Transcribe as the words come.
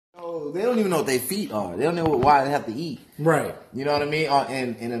They don't even know what their feet are. They don't know why they have to eat. Right. You know what I mean?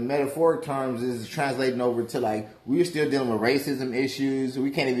 And in a metaphoric terms, is translating over to like we're still dealing with racism issues.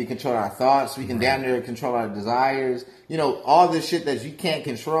 We can't even control our thoughts. We can damn near control our desires. You know, all this shit that you can't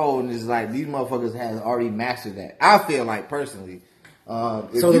control, and it's like these motherfuckers have already mastered that. I feel like personally.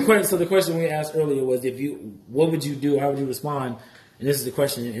 So the question we asked earlier was what would you do? How would you respond? And this is the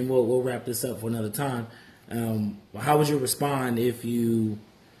question, and we'll wrap this up for another time. How would you respond if you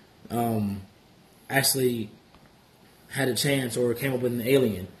actually had a chance or came up with an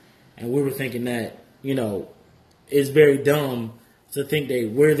alien, and we were thinking that, you know, it's very dumb to think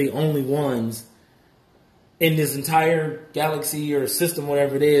that we're the only ones in this entire galaxy or system,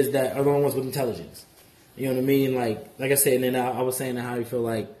 whatever it is, that are the only ones with intelligence. You know what I mean? Like I said, and then I was saying how you feel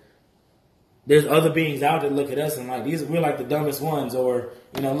like there's other beings out there that look at us and like we're like the dumbest ones, or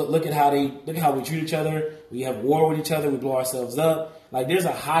you know, look at how we treat each other. We have war with each other. We blow ourselves up. Like there's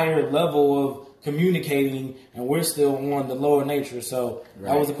a higher level of communicating, and we're still on the lower nature. So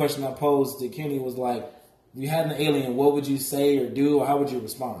that was the question I posed to Kenny. Was like, if you had an alien, what would you say or do, or how would you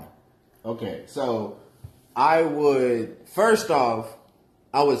respond? Okay, so I would first off,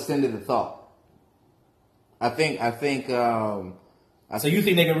 I would send it a thought. I think. So you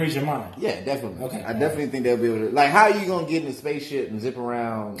think they can read your mind? Yeah, definitely. Okay, I definitely think they'll be able to. Like, how are you gonna get in a spaceship and zip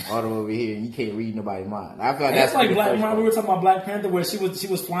around all the way over here and you can't read nobody's mind? I feel like that's like Black. Remember we were talking about Black Panther where she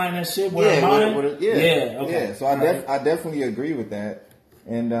was flying that shit with her mind. Yeah. So I definitely agree with that,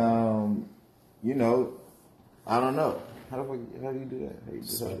 and you know, I don't know how do you do that? How you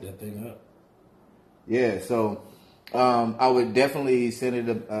Swipe that thing up. Yeah, so I would definitely send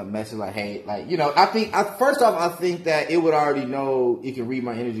it a message like, hey, like, you know, first off, I think that it would already know it can read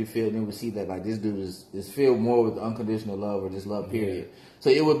my energy field and it would see that like this dude is filled more with unconditional love or just love, period. Yeah. So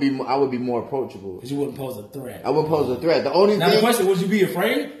I would be more approachable. Because you wouldn't pose a threat. I wouldn't pose a threat. The only thing. The question, would you be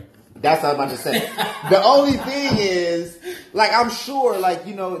afraid? That's what I'm about to say. The only thing is, like, I'm sure, like,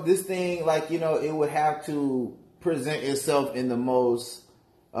 you know, this thing, like, you know, it would have to present itself in the most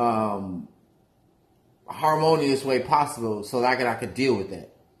harmonious way possible so that I could deal with that.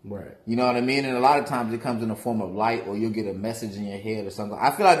 Right. You know what I mean? And a lot of times it comes in the form of light, or you'll get a message in your head or something.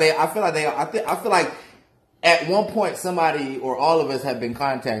 I feel like at one point somebody or all of us have been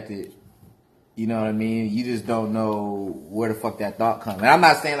contacted. You know what I mean? You just don't know where the fuck that thought comes. And I'm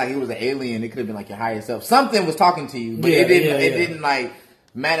not saying like it was an alien. It could have been like your higher self. Something was talking to you, but it didn't like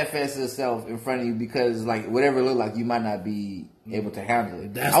manifest itself in front of you because like whatever it looked like, you might not be able to handle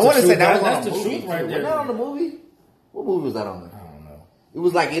it. I want to say that was that's on the a movie truth right there. Was that on the movie? What movie was that on? I don't know. It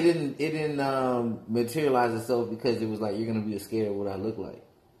was like it didn't materialize itself because it was like you're gonna be scared of what I look like.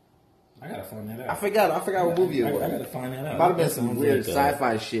 I gotta find that out. I forgot what movie it was. I gotta find that out. Might have been some weird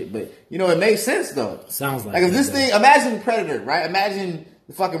sci-fi shit, but you know it makes sense though. Sounds like if this thing. Imagine Predator, right? Imagine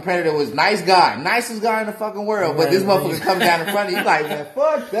the fucking Predator was nicest guy in the fucking world, but this motherfucker comes down in front of you like, man,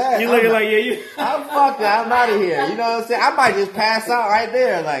 fuck that. You looking like I'm fucked. I'm out of here. You know what I'm saying? I might just pass out right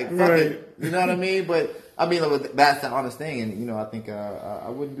there, like fuck it. You know what I mean? But I mean, that's the honest thing, and you know, I think I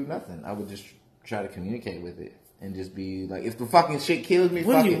wouldn't do nothing. I would just try to communicate with it. And just be like, if the fucking shit kills me,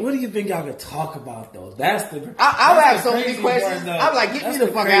 what do you think y'all could talk about though? That's the. I would have so many questions. I'm like, get me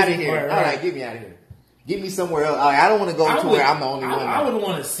the fuck out of here. I'm like, get me out of here. Get me somewhere else. I don't want to go to where I'm the only one. I would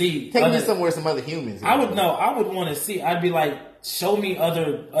want to see. Take me somewhere some other humans. I would want to see. I'd be like, show me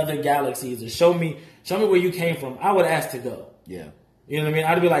other galaxies, or show me where you came from. I would ask to go. Yeah. You know what I mean?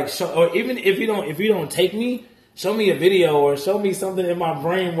 I'd be like, or even if you don't take me, show me a video or show me something in my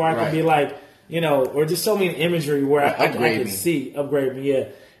brain where I can be like. You know, or just show me an imagery where I can see, upgrade me, yeah.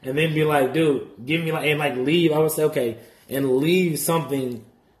 And then be like, dude, give me and leave. I would say, okay, and leave something,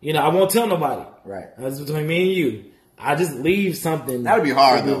 you know, I won't tell nobody. Right. That's between me and you. I just leave something. That would be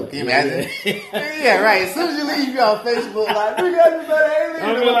hard, though. Can you imagine? Yeah, right. As soon as you leave, you're on Facebook, like, we got this alien.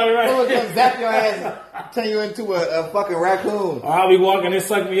 I'll be like, right. Someone comes zap your ass and turn you into a fucking raccoon. Or I'll be walking and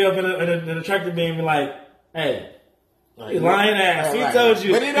suck me up in a tractor beam and be like, hey. Lying ass. He told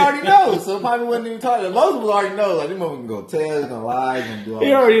you. But he already knows, so probably wouldn't even talk to him. Most people already know. Like, them motherfuckers gonna tell, he's gonna lie, he's gonna do all that.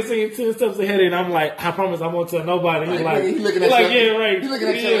 He already seen 10 steps ahead, and I'm like, I promise I won't tell nobody. He's like, he looking at yeah, right. He's looking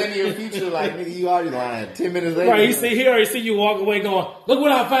at your linear future like, nigga, you already lying. 10 minutes later. Right, he already see you walk away going, look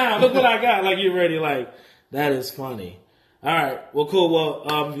what I found, look what I got. Like, you're ready. Like, that is funny. All right. Well, cool.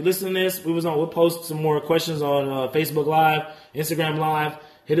 Well, if you listen to this, we'll post some more questions on Facebook Live, Instagram Live.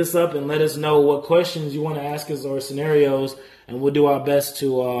 Hit us up and let us know what questions you want to ask us or scenarios, and we'll do our best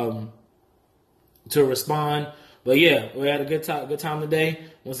to respond. But yeah, we had a good time today.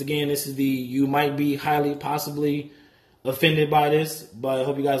 Once again, this is you might be highly possibly offended by this, but I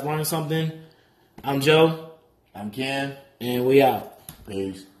hope you guys learned something. I'm Joe. I'm Ken. And we out.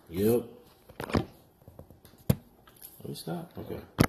 Peace. Yep. Let me stop. Okay.